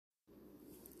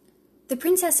The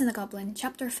Princess and the Goblin,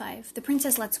 Chapter 5, The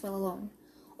Princess Lets Will Alone.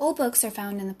 All books are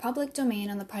found in the public domain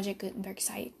on the Project Gutenberg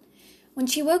site. When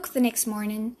she woke the next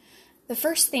morning, the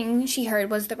first thing she heard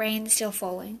was the rain still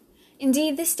falling.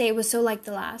 Indeed, this day was so like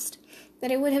the last,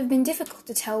 that it would have been difficult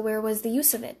to tell where was the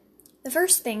use of it. The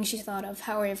first thing she thought of,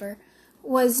 however,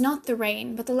 was not the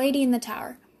rain, but the lady in the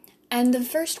tower, and the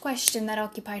first question that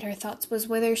occupied her thoughts was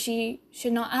whether she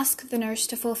should not ask the nurse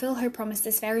to fulfill her promise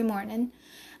this very morning,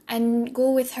 and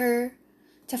go with her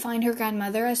to find her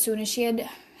grandmother as soon as she had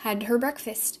had her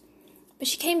breakfast. But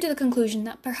she came to the conclusion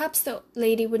that perhaps the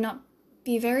lady would not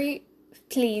be very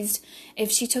pleased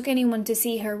if she took anyone to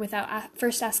see her without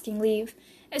first asking leave,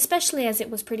 especially as it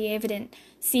was pretty evident,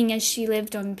 seeing as she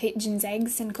lived on pigeons'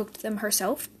 eggs and cooked them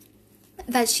herself,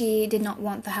 that she did not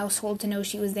want the household to know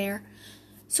she was there.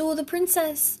 So the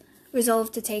princess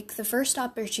resolved to take the first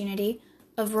opportunity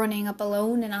of running up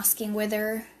alone and asking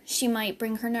whether she might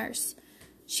bring her nurse.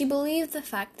 She believed the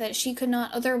fact that she could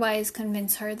not otherwise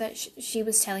convince her that she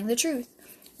was telling the truth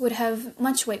would have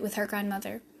much weight with her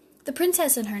grandmother. The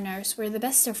princess and her nurse were the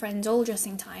best of friends all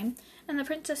dressing time, and the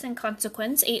princess in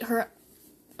consequence ate her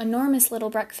enormous little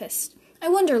breakfast. I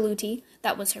wonder, Lootie,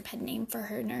 that was her pet name for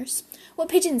her nurse, what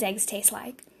pigeons' eggs taste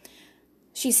like,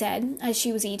 she said, as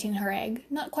she was eating her egg.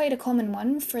 Not quite a common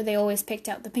one, for they always picked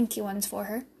out the pinky ones for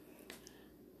her.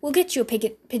 We'll get you a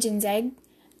pigeon's egg,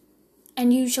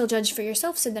 and you shall judge for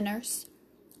yourself, said the nurse.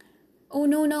 Oh,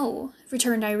 no,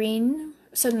 returned Irene,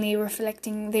 suddenly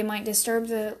reflecting they might disturb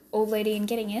the old lady in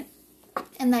getting it,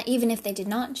 and that even if they did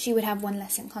not, she would have one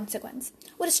less in consequence.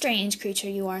 What a strange creature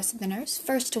you are, said the nurse,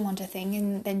 first to want a thing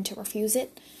and then to refuse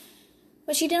it.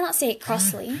 But she did not say it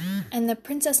crossly, and the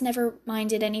princess never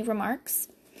minded any remarks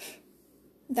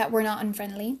that were not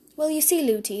unfriendly. Well, you see,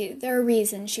 Lootie, there are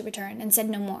reasons, she returned, and said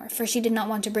no more, for she did not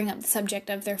want to bring up the subject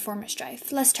of their former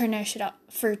strife, lest her nurse should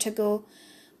offer to go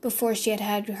before she had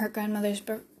had her grandmother's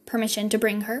permission to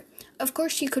bring her. Of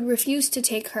course she could refuse to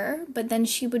take her, but then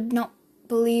she would not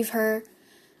believe her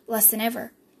less than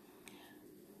ever.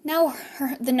 Now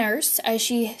the nurse, as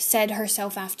she said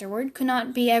herself afterward, could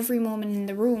not be every moment in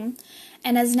the room,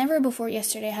 and as never before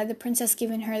yesterday had the princess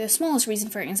given her the smallest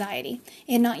reason for anxiety.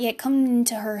 It had not yet come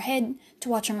into her head to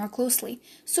watch her more closely,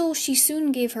 so she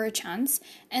soon gave her a chance,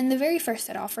 and the very first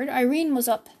that offered, Irene was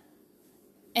up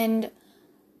and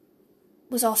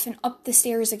was often up the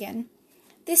stairs again.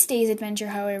 This day's adventure,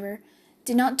 however,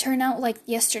 did not turn out like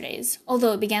yesterday's,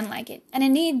 although it began like it, and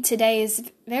indeed today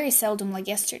is very seldom like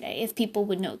yesterday, if people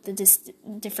would note the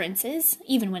differences,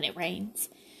 even when it rains.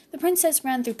 The princess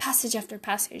ran through passage after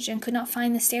passage, and could not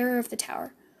find the stair of the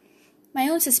tower. My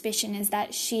own suspicion is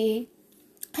that she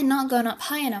had not gone up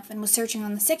high enough, and was searching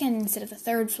on the second instead of the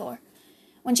third floor.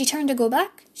 When she turned to go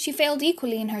back, she failed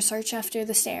equally in her search after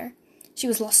the stair. She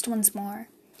was lost once more.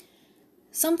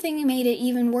 Something made it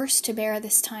even worse to bear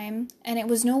this time, and it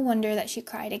was no wonder that she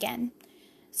cried again.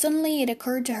 Suddenly it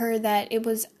occurred to her that it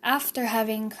was after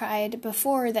having cried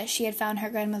before that she had found her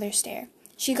grandmother's stair.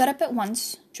 She got up at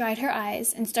once, dried her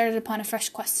eyes, and started upon a fresh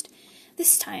quest.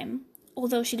 This time,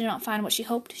 although she did not find what she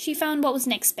hoped, she found what was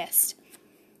next best.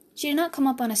 She did not come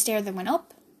up on a stair that went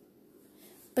up,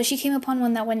 but she came upon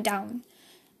one that went down.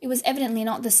 It was evidently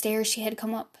not the stair she had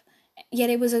come up, yet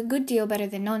it was a good deal better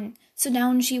than none, so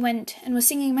down she went, and was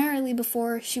singing merrily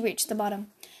before she reached the bottom.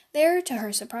 There, to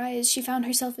her surprise, she found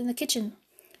herself in the kitchen.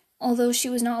 Although she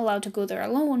was not allowed to go there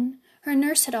alone, her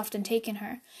nurse had often taken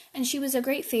her, and she was a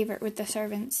great favourite with the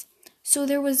servants. So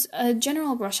there was a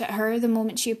general rush at her the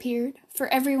moment she appeared, for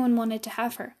everyone wanted to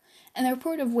have her, and the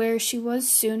report of where she was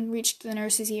soon reached the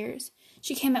nurse's ears.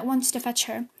 She came at once to fetch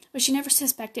her, but she never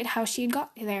suspected how she had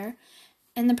got there,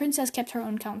 and the princess kept her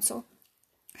own counsel.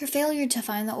 Her failure to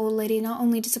find the old lady not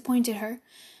only disappointed her,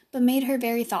 but made her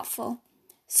very thoughtful.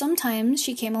 Sometimes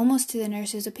she came almost to the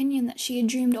nurse's opinion that she had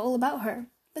dreamed all about her,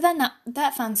 but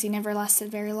that fancy never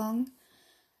lasted very long.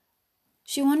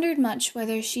 She wondered much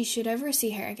whether she should ever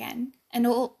see her again, and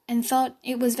thought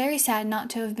it was very sad not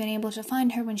to have been able to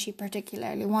find her when she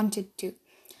particularly wanted to.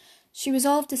 She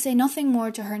resolved to say nothing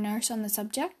more to her nurse on the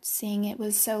subject, seeing it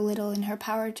was so little in her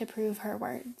power to prove her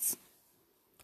words.